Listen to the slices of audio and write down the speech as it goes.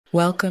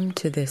Welcome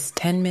to this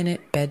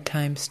 10-minute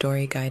bedtime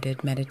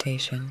story-guided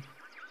meditation.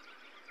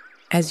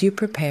 As you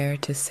prepare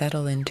to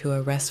settle into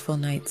a restful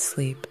night's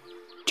sleep,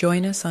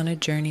 join us on a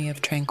journey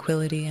of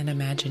tranquility and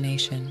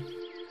imagination.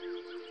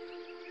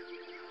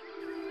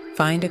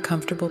 Find a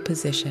comfortable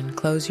position,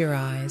 close your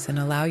eyes, and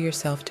allow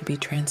yourself to be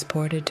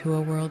transported to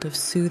a world of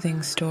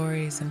soothing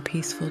stories and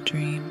peaceful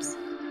dreams.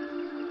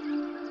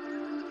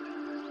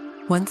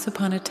 Once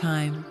upon a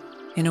time,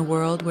 in a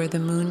world where the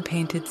moon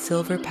painted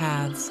silver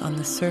paths on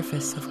the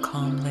surface of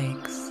calm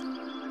lakes,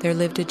 there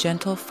lived a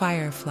gentle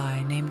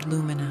firefly named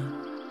Lumina.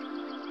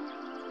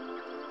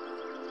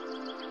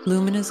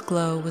 Lumina's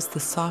glow was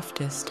the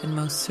softest and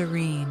most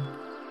serene,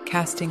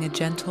 casting a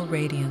gentle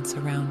radiance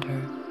around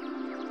her.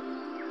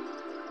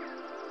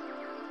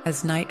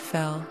 As night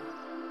fell,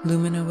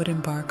 Lumina would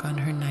embark on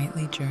her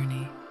nightly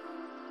journey.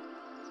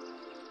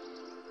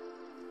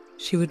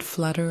 She would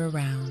flutter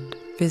around,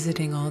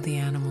 visiting all the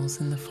animals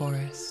in the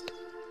forest,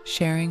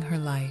 sharing her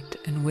light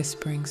and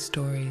whispering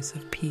stories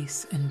of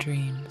peace and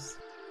dreams.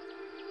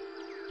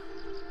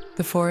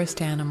 The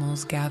forest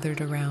animals gathered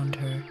around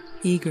her,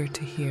 eager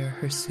to hear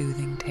her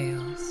soothing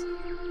tales.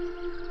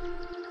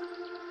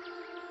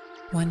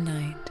 One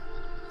night,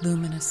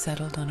 Lumina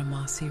settled on a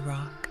mossy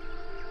rock,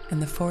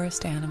 and the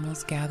forest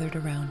animals gathered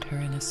around her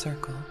in a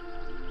circle.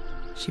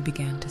 She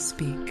began to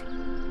speak.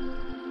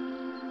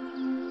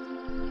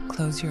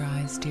 Close your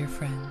eyes, dear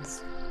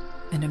friends,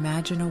 and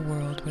imagine a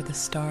world where the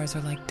stars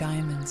are like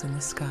diamonds in the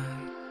sky,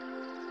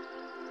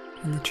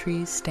 and the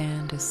trees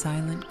stand as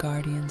silent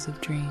guardians of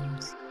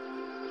dreams.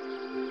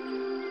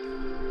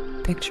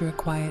 Picture a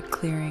quiet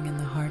clearing in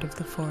the heart of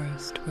the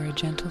forest where a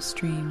gentle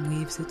stream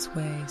weaves its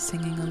way,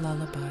 singing a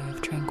lullaby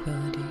of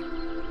tranquility.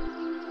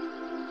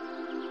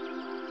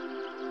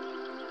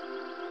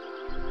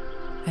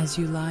 As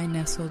you lie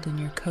nestled in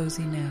your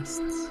cozy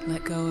nests,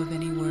 let go of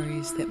any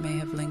worries that may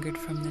have lingered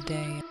from the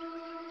day.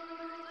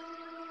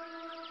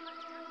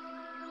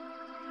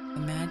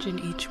 Imagine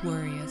each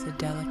worry as a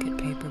delicate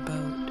paper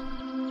boat.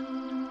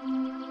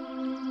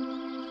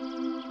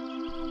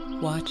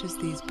 Watch as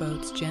these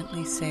boats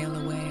gently sail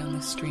away on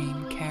the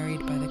stream,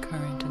 carried by the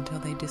current until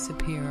they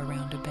disappear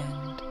around a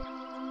bend.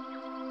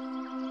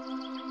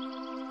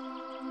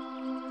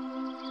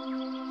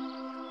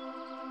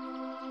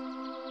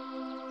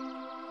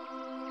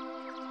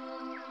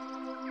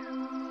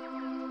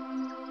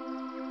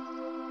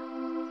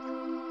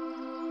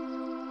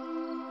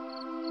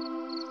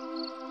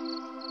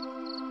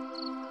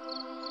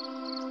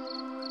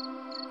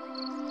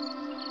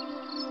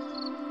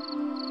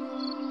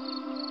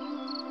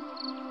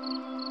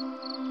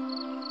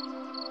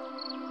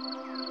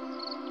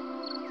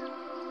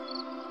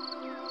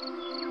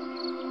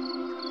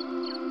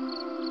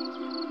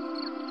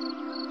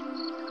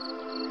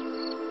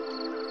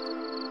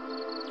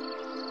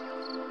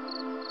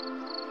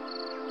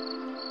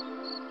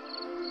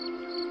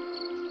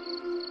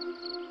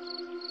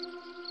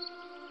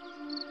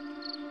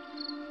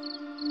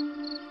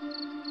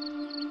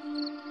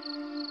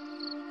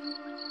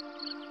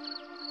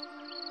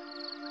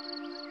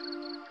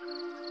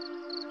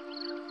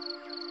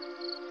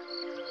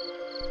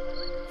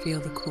 Feel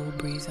the cool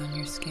breeze on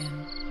your skin,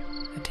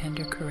 a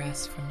tender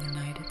caress from the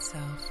night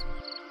itself.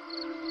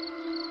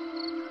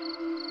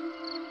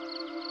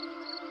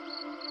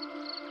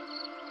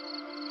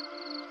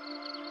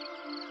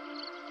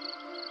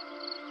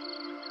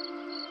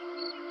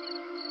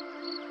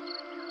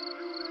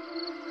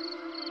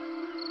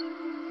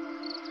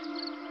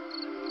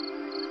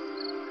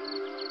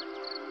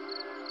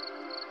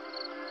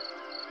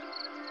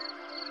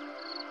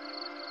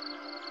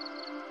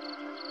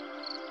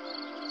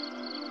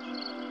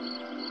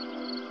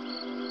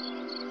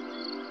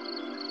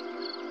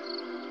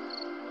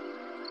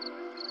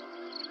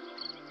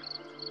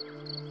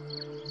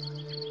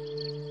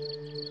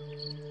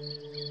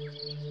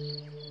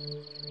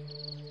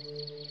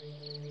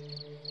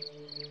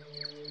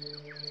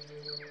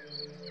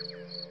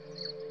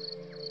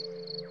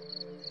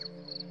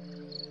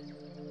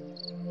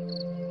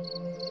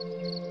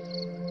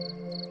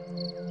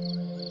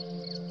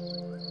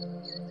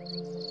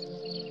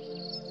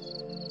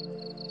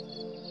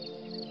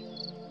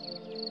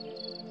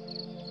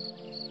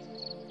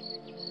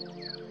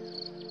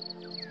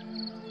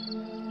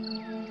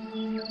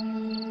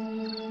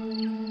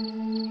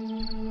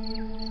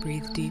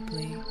 Breathe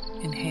deeply,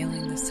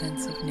 inhaling the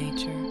sense of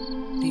nature,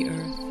 the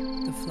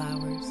earth, the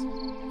flowers,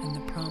 and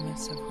the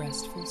promise of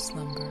restful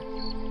slumber.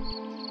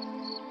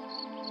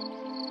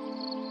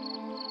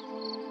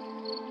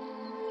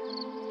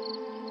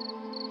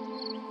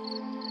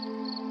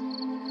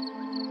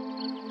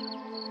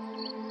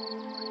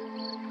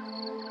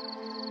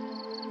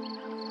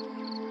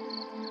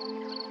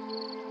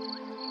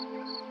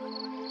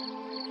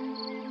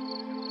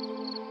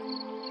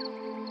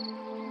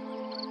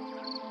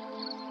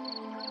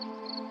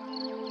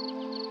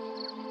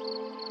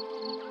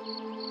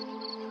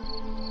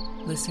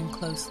 Listen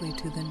closely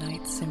to the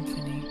night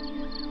symphony,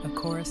 a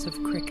chorus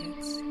of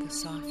crickets, the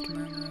soft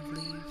murmur of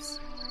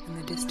leaves, and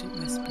the distant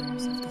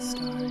whispers of the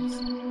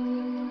stars.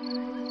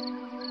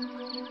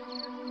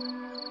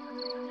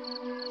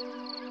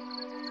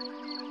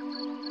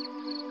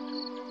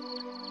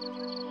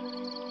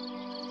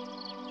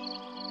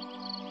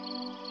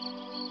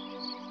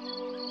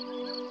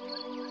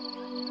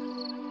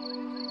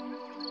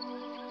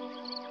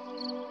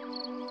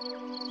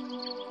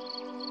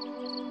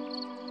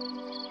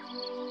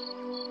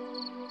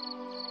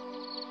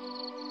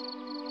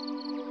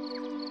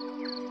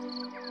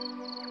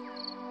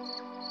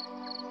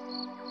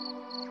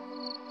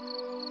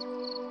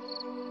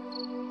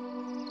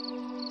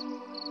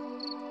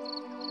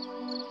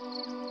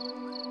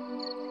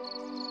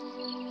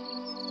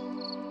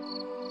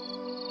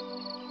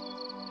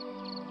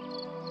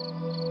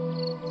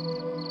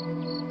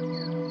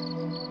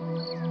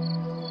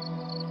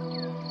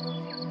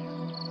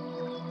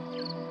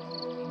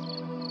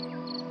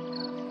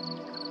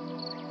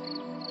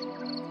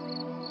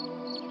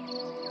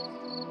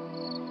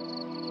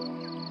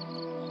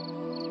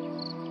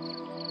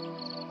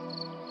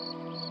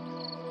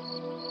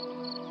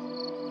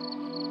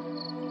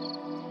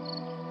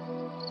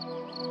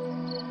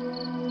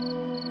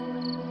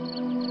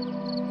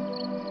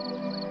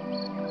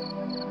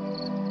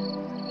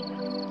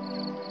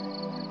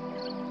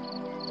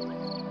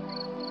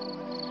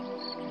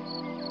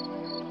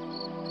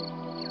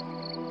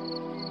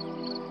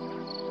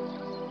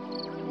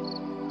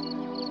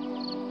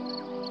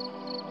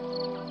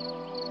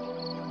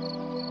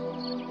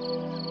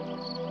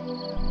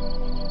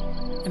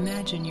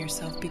 Imagine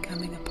yourself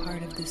becoming a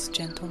part of this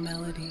gentle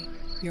melody,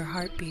 your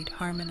heartbeat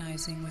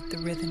harmonizing with the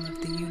rhythm of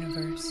the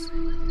universe.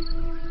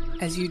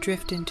 As you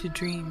drift into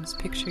dreams,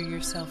 picture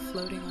yourself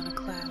floating on a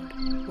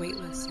cloud,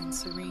 weightless and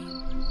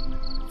serene.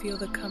 Feel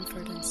the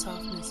comfort and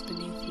softness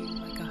beneath you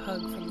like a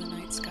hug from the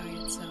night sky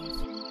itself.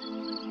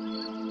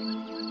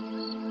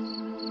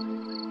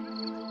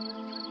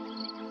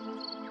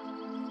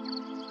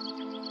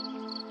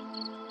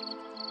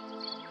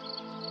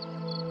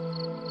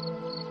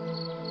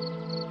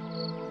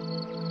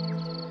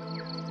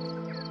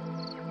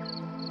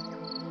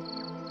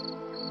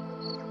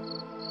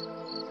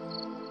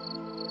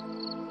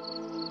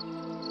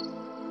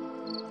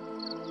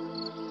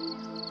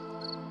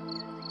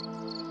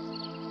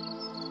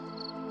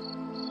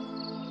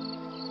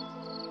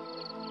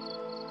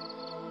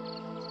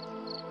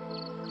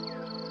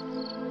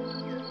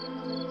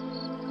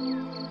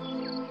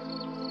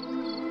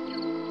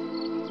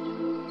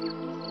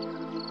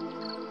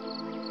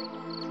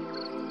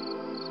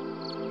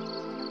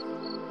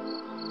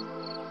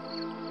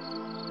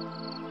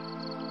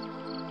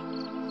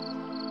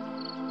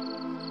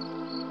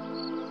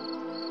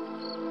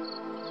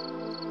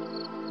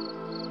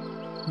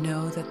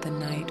 Know that the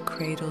night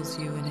cradles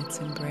you in its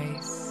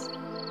embrace.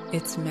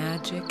 Its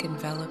magic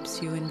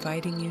envelops you,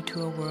 inviting you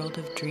to a world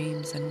of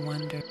dreams and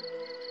wonder.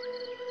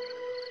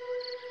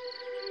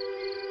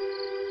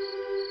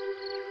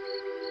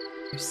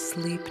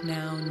 Sleep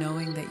now,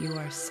 knowing that you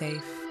are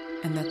safe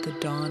and that the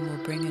dawn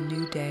will bring a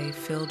new day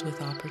filled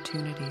with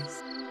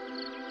opportunities.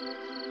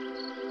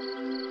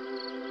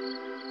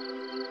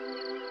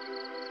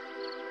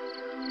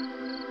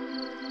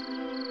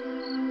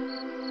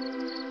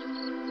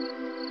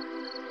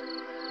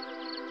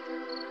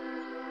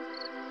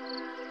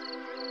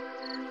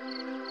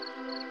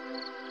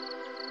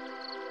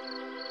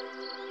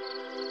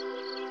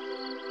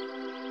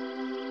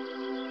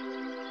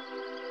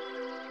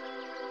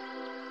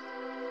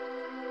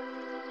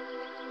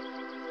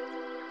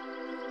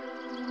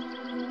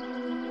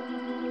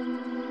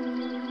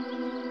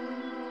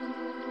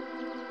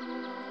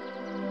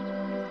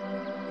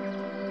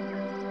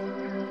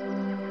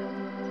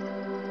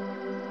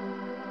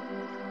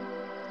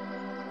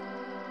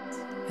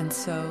 And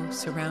so,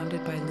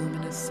 surrounded by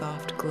luminous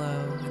soft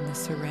glow and the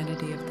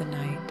serenity of the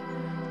night,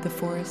 the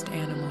forest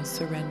animals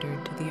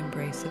surrendered to the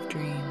embrace of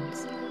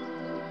dreams.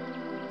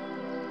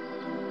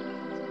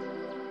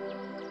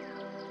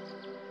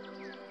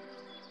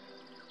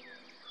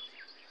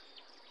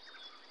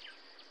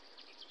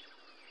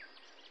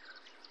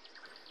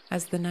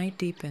 As the night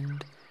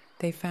deepened,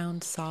 they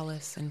found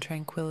solace and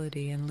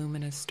tranquility in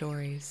luminous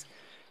stories,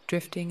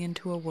 drifting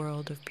into a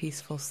world of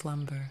peaceful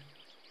slumber.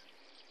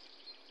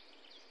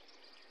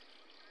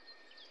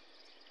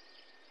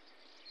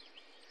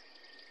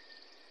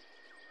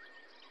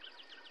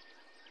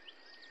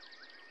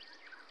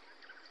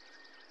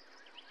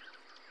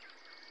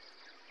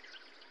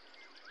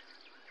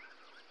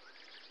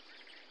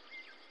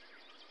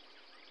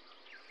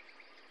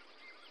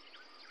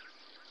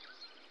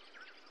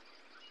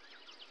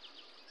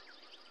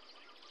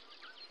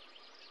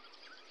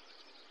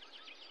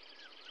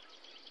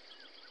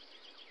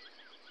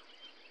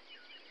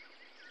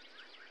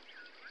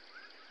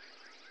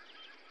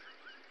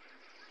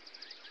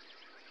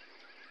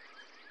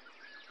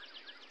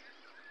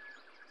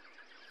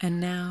 And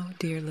now,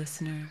 dear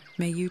listener,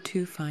 may you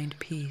too find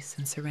peace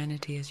and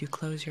serenity as you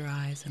close your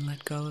eyes and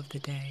let go of the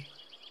day.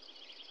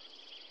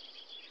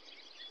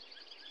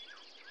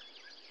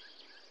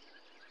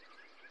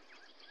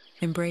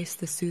 Embrace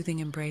the soothing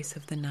embrace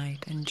of the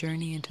night and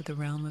journey into the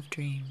realm of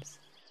dreams.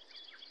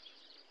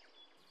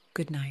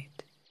 Good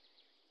night.